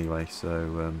fuel anyway, so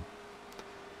I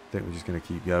think we're just going to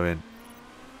keep going.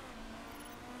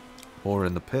 More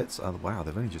in the pits. Oh, wow,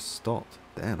 they've only just stopped.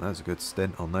 Damn, that was a good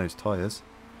stint on those tyres.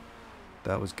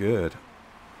 That was good.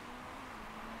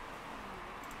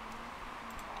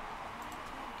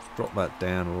 drop that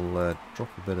down. We'll drop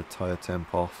a bit of tyre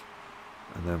temp off,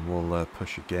 and then we'll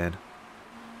push again.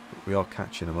 But we are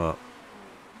catching them up.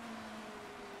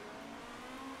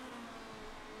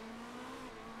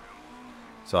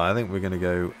 So I think we're going to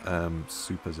go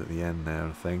supers at the end now,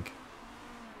 I think.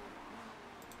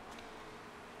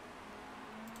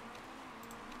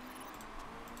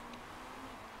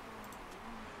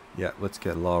 Yeah, let's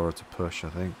get Lara to push, I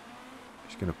think.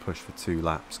 She's going to push for 2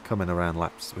 laps. Coming around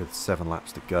laps with 7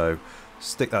 laps to go.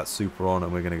 Stick that super on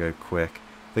and we're going to go quick.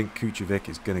 I think Kuchevic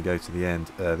is going to go to the end.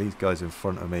 These guys in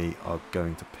front of me are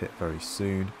going to pit very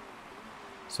soon.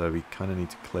 So we kind of need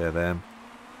to clear them.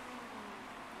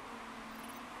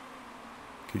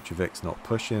 Kuchevic's not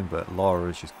pushing, but Lara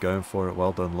is just going for it.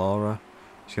 Well done, Lara.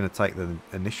 She's going to take the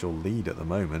initial lead at the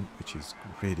moment, which is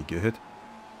really good.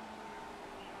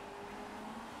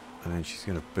 And then she's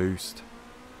going to boost.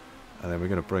 And then we're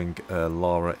going to bring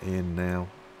Lara in now.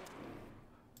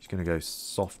 She's going to go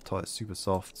soft tyre, super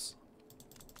softs.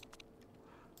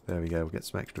 There we go. We'll get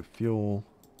some extra fuel.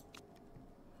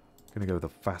 Going to go with a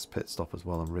fast pit stop as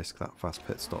well and risk that fast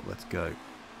pit stop. Let's go.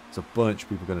 There's a bunch of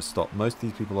people going to stop. Most of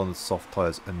these people on the soft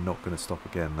tyres are not going to stop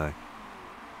again though.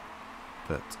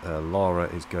 But Lara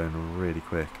is going really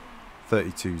quick.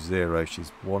 32.0. She's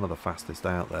one of the fastest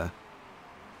out there.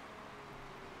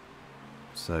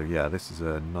 So yeah, this is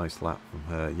a nice lap from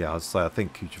her. Yeah, I'd say I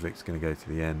think Kuchevic's going to go to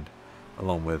the end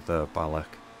along with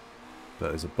Balak. But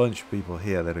there's a bunch of people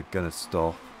here that are going to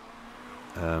stop.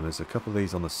 There's a couple of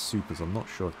these on the supers. I'm not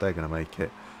sure if they're going to make it.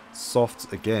 Softs,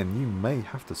 again, you may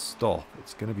have to stop.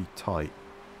 It's going to be tight.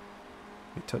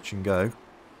 Touch and go.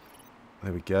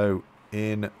 There we go.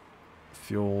 In.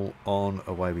 Fuel on.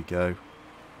 Away we go.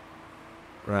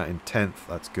 We're out in 10th.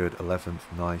 That's good. 11th.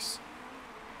 Nice.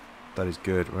 That is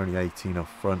good. We're only 18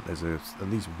 off front. There's at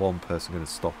least one person going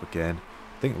to stop again.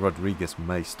 I think Rodriguez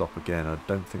may stop again. I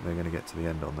don't think they're going to get to the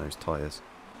end on those tyres.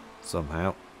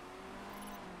 Somehow.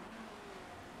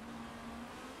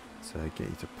 So get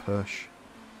you to push.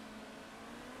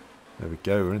 There we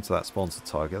go. We're into that sponsor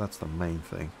target. That's the main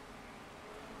thing.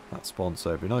 That sponsor.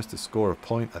 It'd be nice to score a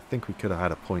point. I think we could have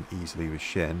had a point easily with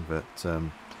Shen, but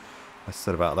less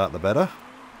said about that, the better.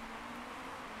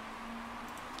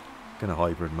 Gonna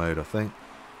hybrid mode, I think.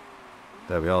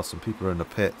 There we are. Some people are in the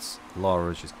pits.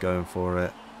 Lara's just going for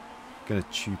it. Gonna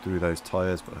chew through those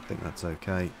tyres, but I think that's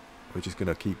okay. We're just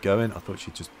gonna keep going. I thought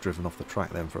she'd just driven off the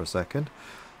track then for a second.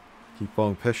 Keep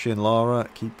on pushing, Lara.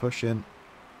 Keep pushing.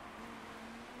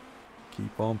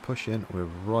 Keep on pushing. We're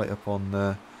right up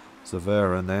on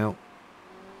Zavera now.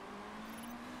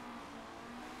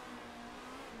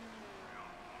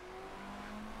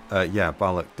 Yeah,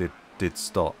 Balak did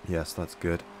stop. Yes, that's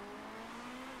good.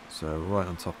 So right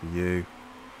on top of you.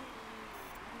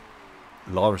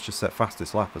 Lara's just set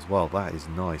fastest lap as well. That is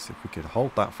nice. If we could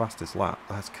hold that fastest lap,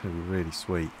 that's going to be really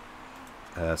sweet.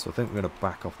 So I think we're going to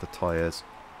back off the tyres.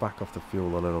 Back off the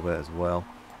fuel a little bit as well.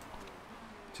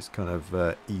 Just kind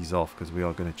of ease off because we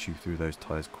are going to chew through those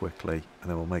tyres quickly. And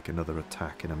then we'll make another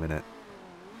attack in a minute.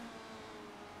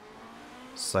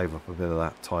 Save up a bit of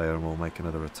that tyre and we'll make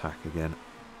another attack again.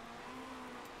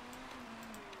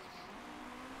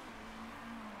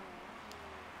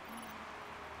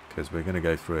 Because we're going to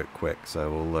go through it quick.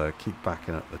 So we'll keep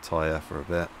backing up the tyre for a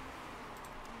bit.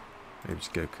 Maybe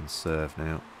just go conserve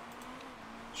now.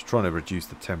 Just trying to reduce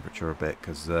the temperature a bit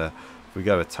because if we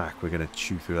go attack, we're going to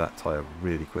chew through that tyre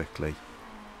really quickly.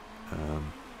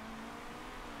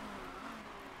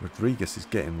 Rodriguez is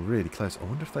getting really close. I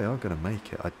wonder if they are going to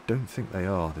make it. I don't think they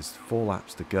are. There's 4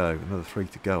 laps to go, another 3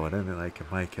 to go. I don't think they can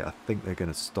make it. I think they're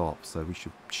going to stop, so we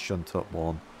should shunt up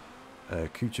one.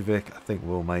 Kuchevic, I think,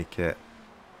 will make it.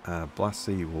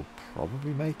 Blasi will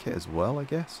probably make it as well, I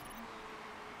guess.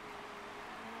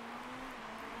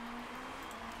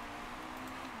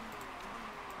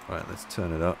 Right, let's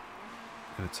turn it up.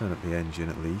 I'm going to turn up the engine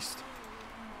at least.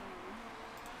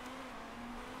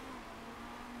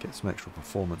 Get some extra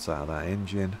performance out of that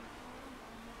engine.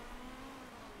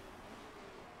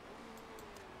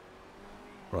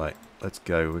 Right, let's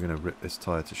go. We're going to rip this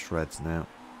tyre to shreds now.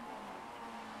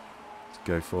 Let's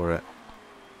go for it.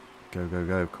 Go, go,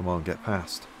 go. Come on, get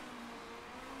past.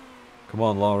 Come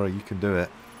on, Lara, you can do it.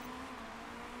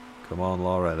 Come on,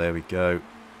 Lara. There we go.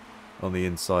 On the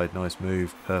inside, nice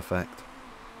move, perfect.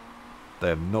 They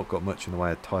have not got much in the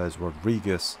way of tyres.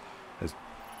 Rodriguez has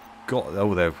got,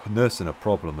 oh, they're nursing a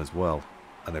problem as well.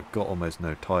 And they've got almost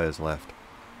no tyres left.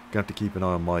 I'm going to have to keep an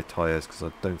eye on my tyres because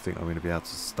I don't think I'm going to be able to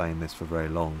sustain this for very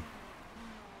long.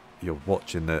 You're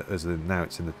watching the, now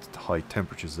it's in the high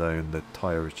temperature zone, the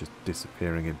tyre is just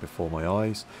disappearing in before my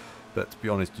eyes. But to be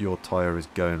honest, your tyre is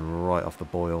going right off the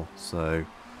boil, so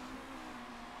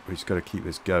We just got to keep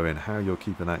this going. How you're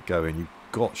keeping that going?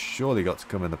 You've surely got to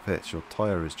come in the pits. Your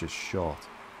tyre is just shot.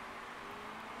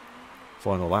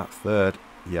 Final lap, third.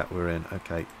 Yeah, we're in.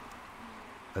 Okay.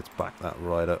 Let's back that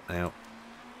right up now.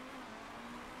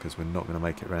 Because we're not going to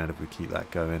make it round if we keep that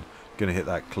going. Going to hit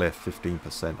that cliff,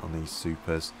 15% on these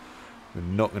supers. We're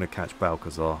not going to catch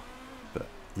Balcazar. But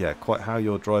yeah, quite how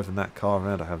you're driving that car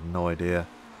around, I have no idea.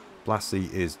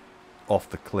 Blassie is off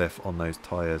the cliff on those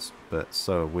tyres, but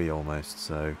so are we almost.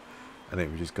 So I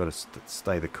think we just got to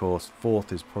stay the course.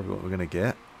 Fourth is probably what we're going to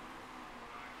get.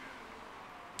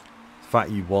 The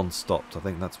fact you one stopped, I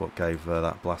think that's what gave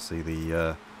that Blassie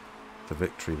the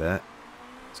victory there.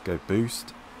 Let's go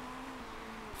boost.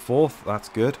 Fourth, that's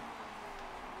good.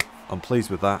 I'm pleased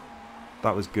with that.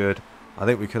 That was good. I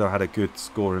think we could have had a good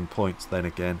score in points then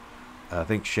again. I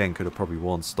think Shen could have probably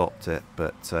one-stopped it,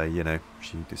 but, you know,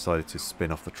 she decided to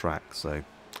spin off the track, so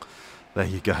there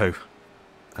you go.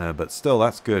 But still,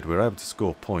 that's good. We're able to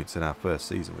score points in our first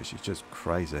season, which is just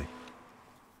crazy.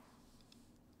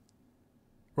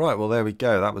 Right, well, there we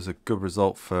go. That was a good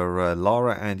result for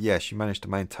Lara, and yeah, she managed to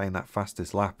maintain that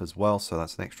fastest lap as well, so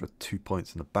that's an extra 2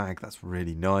 points in the bag. That's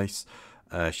really nice.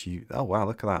 Oh wow,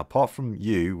 look at that. Apart from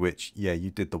you, which, yeah, you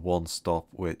did the one stop,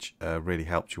 which really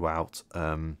helped you out.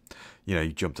 You know,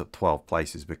 you jumped up 12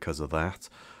 places because of that.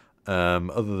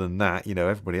 Other than that, you know,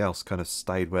 everybody else kind of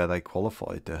stayed where they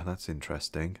qualified. That's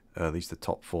interesting. At least the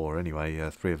top four anyway.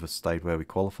 3 of us stayed where we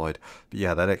qualified. But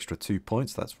yeah, that extra 2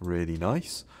 points, that's really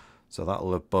nice. So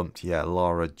that'll have bumped, yeah,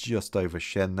 Lara just over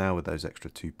Shen now with those extra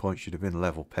 2 points. Should have been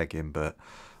level pegging, but,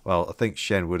 well, I think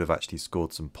Shen would have actually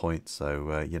scored some points.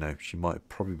 So, you know, she might have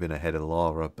probably been ahead of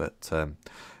Lara, but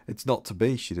it's not to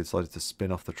be. She decided to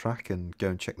spin off the track and go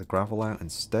and check the gravel out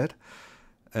instead.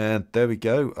 And there we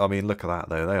go. I mean, look at that,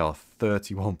 though. They are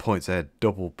 31 points ahead,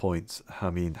 double points. I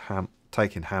mean,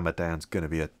 taking Hammer down is going to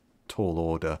be a tall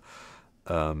order.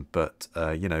 But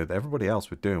you know, everybody else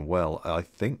were doing well. I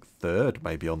think third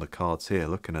maybe on the cards here,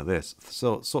 looking at this.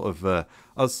 So, sort of,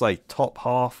 I'd say top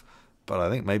half, but I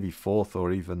think maybe fourth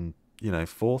or even, you know,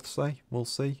 fourth, say. We'll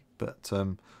see. But I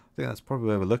think that's probably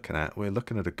where we're looking at. We're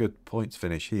looking at a good points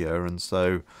finish here, and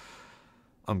so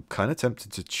I'm kind of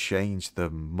tempted to change the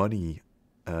money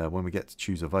when we get to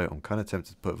choose a vote. I'm kind of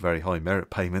tempted to put very high merit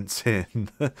payments in.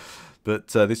 But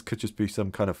this could just be some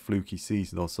kind of fluky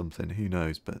season or something. Who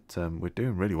knows? But we're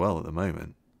doing really well at the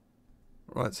moment.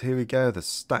 Right, so here we go. The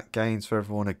stat gains for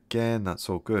everyone again. That's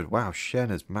all good. Wow, Shen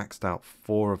has maxed out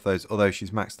 4 of those. Although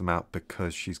she's maxed them out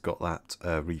because she's got that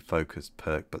refocused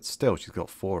perk. But still, she's got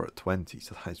 4 at 20.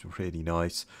 So that is really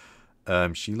nice.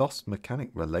 She lost mechanic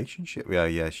relationship.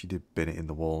 Yeah, she did bin it in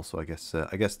the wall. So I guess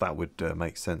that would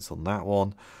make sense on that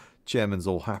one. Chairman's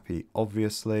all happy,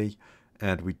 obviously.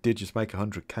 And we did just make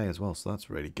 100k as well, so that's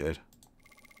really good.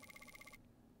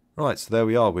 Right, so there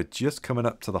we are. We're just coming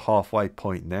up to the halfway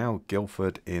point now.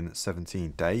 Guildford in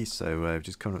 17 days, so we're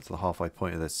just coming up to the halfway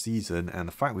point of the season. And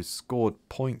the fact we've scored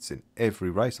points in every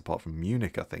race, apart from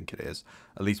Munich, I think it is.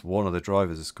 At least one of the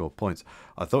drivers has scored points.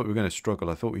 I thought we were going to struggle.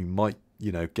 I thought we might,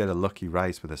 you know, get a lucky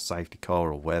race with a safety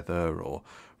car or weather or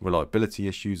reliability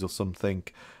issues or something.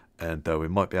 And we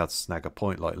might be able to snag a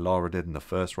point like Lara did in the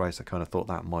first race. I kind of thought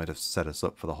that might have set us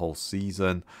up for the whole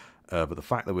season. But the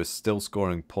fact that we're still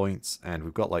scoring points and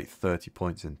we've got like 30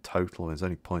 points in total, and there's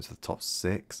only points for the top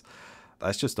 6,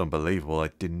 that's just unbelievable. I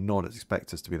did not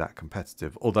expect us to be that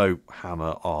competitive. Although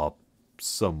Hammer are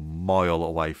some mile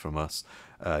away from us.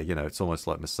 You know, it's almost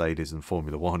like Mercedes and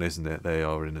Formula 1, isn't it? They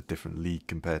are in a different league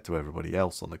compared to everybody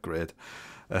else on the grid.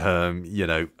 You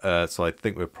know, so I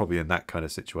think we're probably in that kind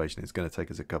of situation. It's going to take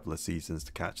us a couple of seasons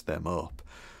to catch them up.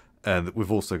 And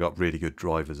we've also got really good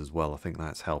drivers as well. I think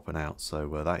that's helping out.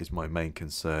 So that is my main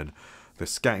concern. The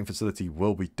scouting facility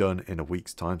will be done in a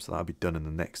week's time. So that'll be done in the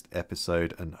next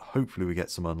episode. And hopefully we get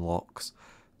some unlocks,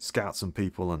 scout some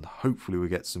people, and hopefully we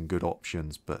get some good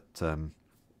options. But,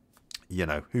 you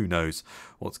know, who knows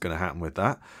what's going to happen with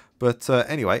that. But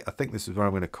anyway, I think this is where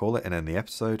I'm going to call it and end the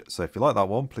episode. So if you like that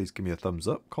one, please give me a thumbs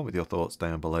up. Comment with your thoughts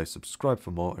down below. Subscribe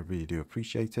for more. I really do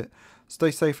appreciate it.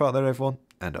 Stay safe out there, everyone.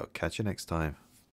 And I'll catch you next time.